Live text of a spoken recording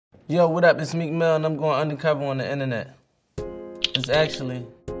Yo, what up? It's Meek Mill and I'm going undercover on the internet. It's actually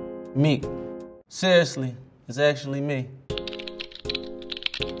Meek. Seriously, it's actually me.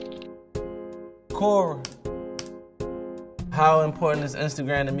 Cora. How important is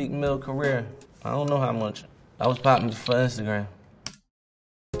Instagram to Meek Mill career? I don't know how much. I was popping before Instagram.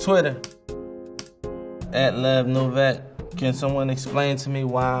 Twitter. @LevNovak. Can someone explain to me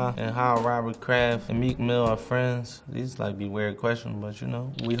why and how Robert Kraft and Meek Mill are friends? These like be weird questions, but you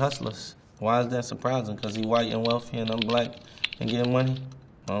know, we hustlers. Why is that surprising? Because he white and wealthy and I'm black and getting money?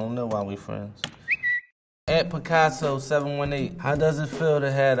 I don't know why we friends. @Picasso718. How does it feel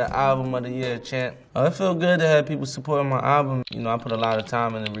to have the album of the year, champ? Oh, it feels good to have people supporting my album. You know, I put a lot of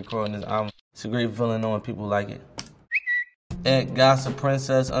time into recording this album. It's a great feeling knowing people like it.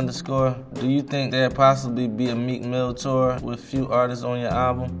 @GossipPrincess_. Do you think there'd possibly be a Meek Mill tour with few artists on your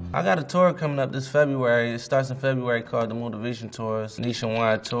album? I got a tour coming up this February. It starts in February called the Motivation Tour. It's a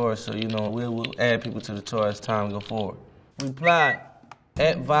nationwide tour, so you know, we'll add people to the tour as time go forward. Reply.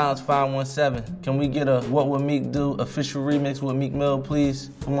 @Violence517. Can we get a What Would Meek Do official remix with Meek Mill,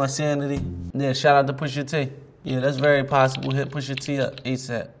 please? For my sanity. Yeah, shout out to Pusha T. Yeah, that's very possible. Hit Pusha T up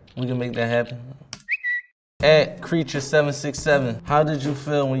ASAP. We can make that happen. @Creature767. How did you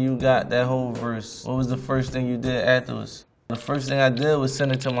feel when you got that whole verse? What was the first thing you did afterwards? The first thing I did was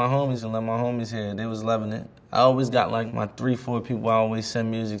send it to my homies and let my homies hear it. They was loving it. I always got like my 3-4 people I always send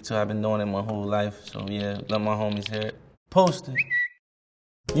music to. I've been doing it my whole life. So yeah, let my homies hear it. Post it.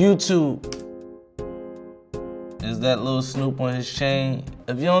 YouTube. Is that Lil Snoop on his chain?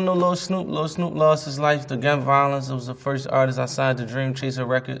 If you don't know Lil Snoop lost his life to gun violence. It was the first artist I signed to Dream Chaser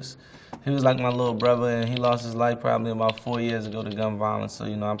Records. He was like my little brother, and he lost his life probably about 4 years ago to gun violence. So,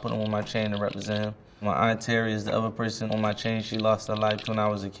 you know, I put him on my chain to represent him. My Aunt Terry is the other person on my chain. She lost her life when I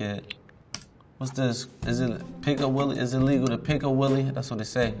was a kid. What's this? Is it pick a willy? Is it legal to pick a willy? That's what they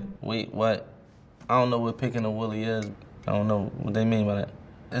say. Wait, what? I don't know what picking a willy is. I don't know what they mean by that.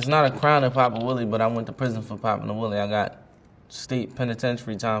 It's not a crime to pop a willy, but I went to prison for popping a willy. I got state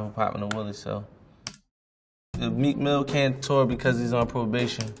penitentiary time for popping a willy, so. If Meek Mill can't tour because he's on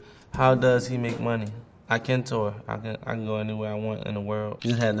probation, how does he make money? I can tour. I can go anywhere I want in the world. You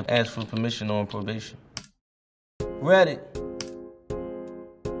just had to ask for permission on probation. Reddit.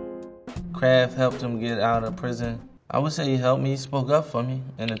 Kraft helped him get out of prison. I would say he helped me. He spoke up for me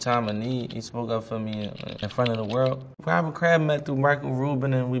in a time of need. He spoke up for me in front of the world. Robert Kraft met through Michael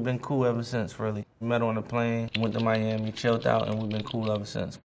Rubin, and we've been cool ever since, really. We met on a plane, went to Miami, chilled out, and we've been cool ever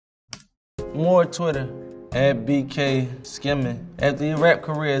since. More Twitter. @BK Skimming. After your rap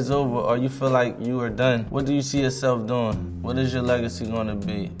career is over or you feel like you are done, what do you see yourself doing? What is your legacy going to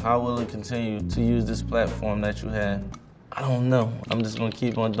be? How will it continue to use this platform that you have? I don't know. I'm just going to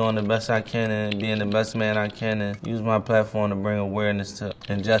keep on doing the best I can and being the best man I can and use my platform to bring awareness to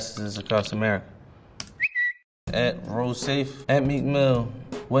injustices across America. @RoseSafe. @Meek Mill.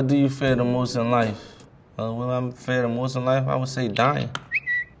 What do you fear the most in life? What I fear the most in life? I would say dying.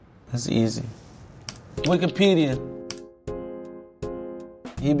 That's easy. Wikipedia.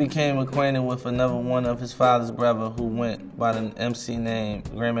 He became acquainted with another one of his father's brother who went by the MC name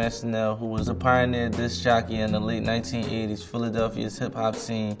Grandmaster Nell, who was a pioneer disc jockey in the late 1980s Philadelphia's hip-hop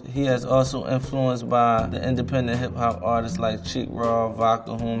scene. He has also influenced by the independent hip-hop artists like Cheek Raw,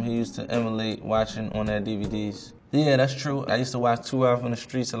 Vodka, whom he used to emulate watching on their DVDs. Yeah, that's true. I used to watch 2 Hours on the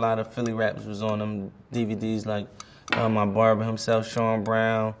Streets. A lot of Philly rappers was on them DVDs like my barber himself, Sean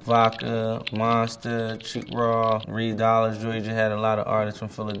Brown, Vodka, Monster, Cheek Raw, Reed Dollars, Georgia. Had a lot of artists from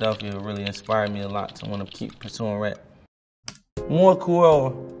Philadelphia who really inspired me a lot to want to keep pursuing rap. More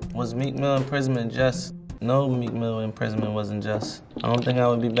Cora. Was Meek Mill imprisonment just? No, Meek Mill imprisonment wasn't just. I don't think I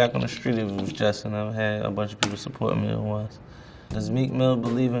would be back on the street if it was just, and I had a bunch of people supporting me if it was. Does Meek Mill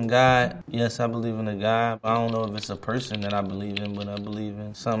believe in God? Yes, I believe in a God. I don't know if it's a person that I believe in, but I believe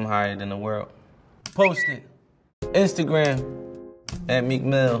in something higher than the world. Post it. Instagram. @Meek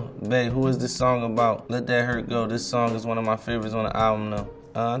Mill. Babe, who is this song about? Let That Hurt Go. This song is one of my favorites on the album though.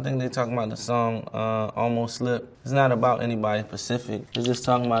 I think they talking about the song Almost Slipped. It's not about anybody specific. It's just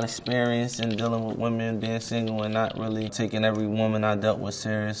talking about experience and dealing with women, being single and not really taking every woman I dealt with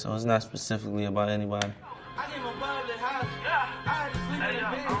serious. So it's not specifically about anybody.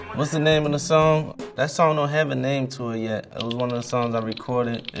 What's the name of the song? That song don't have a name to it yet. It was one of the songs I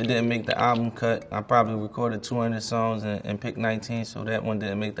recorded. It didn't make the album cut. I probably recorded 200 songs and picked 19, so that one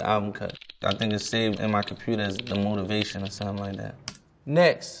didn't make the album cut. I think it's saved in my computer as the motivation or something like that.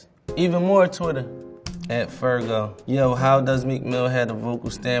 Next, even more Twitter. @Fergo. Yo, how does Meek Mill have the vocal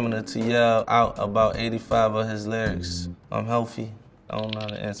stamina to yell out about 85 of his lyrics? I'm healthy. I don't know how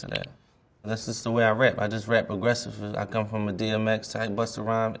to answer that. That's just the way I rap. I just rap aggressive. I come from a DMX type Busta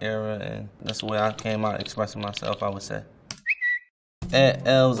Rhymes era, and that's the way I came out expressing myself, I would say. At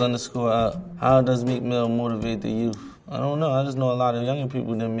 @Els_up. How does Meek Mill motivate the youth? I don't know. I just know a lot of younger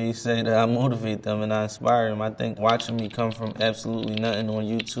people than me say that I motivate them and I inspire them. I think watching me come from absolutely nothing on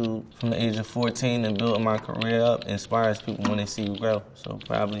YouTube from the age of 14 and building my career up inspires people when they see you grow. So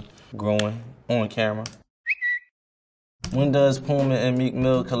probably growing on camera. When does Puma and Meek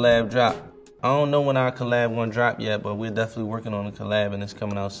Mill collab drop? I don't know when our collab gonna drop yet, but we're definitely working on a collab and it's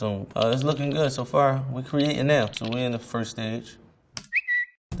coming out soon. It's looking good so far. We're creating now, so we're in the first stage.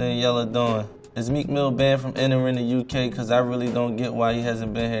 Then Yellow Dawn. Is Meek Mill banned from entering the UK? Because I really don't get why he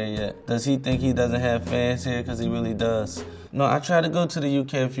hasn't been here yet. Does he think he doesn't have fans here? Because he really does. No, I tried to go to the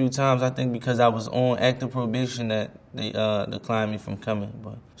UK a few times, I think because I was on active probation that they declined me from coming.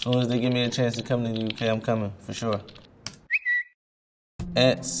 But as soon as they give me a chance to come to the UK, I'm coming, for sure.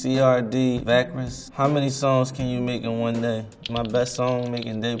 At CRD Vacris, how many songs can you make in one day? My best song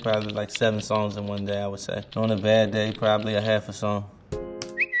making day probably like 7 songs in one day, I would say. On a bad day, probably a half a song.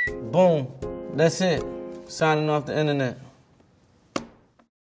 Boom. That's it. Signing off the internet.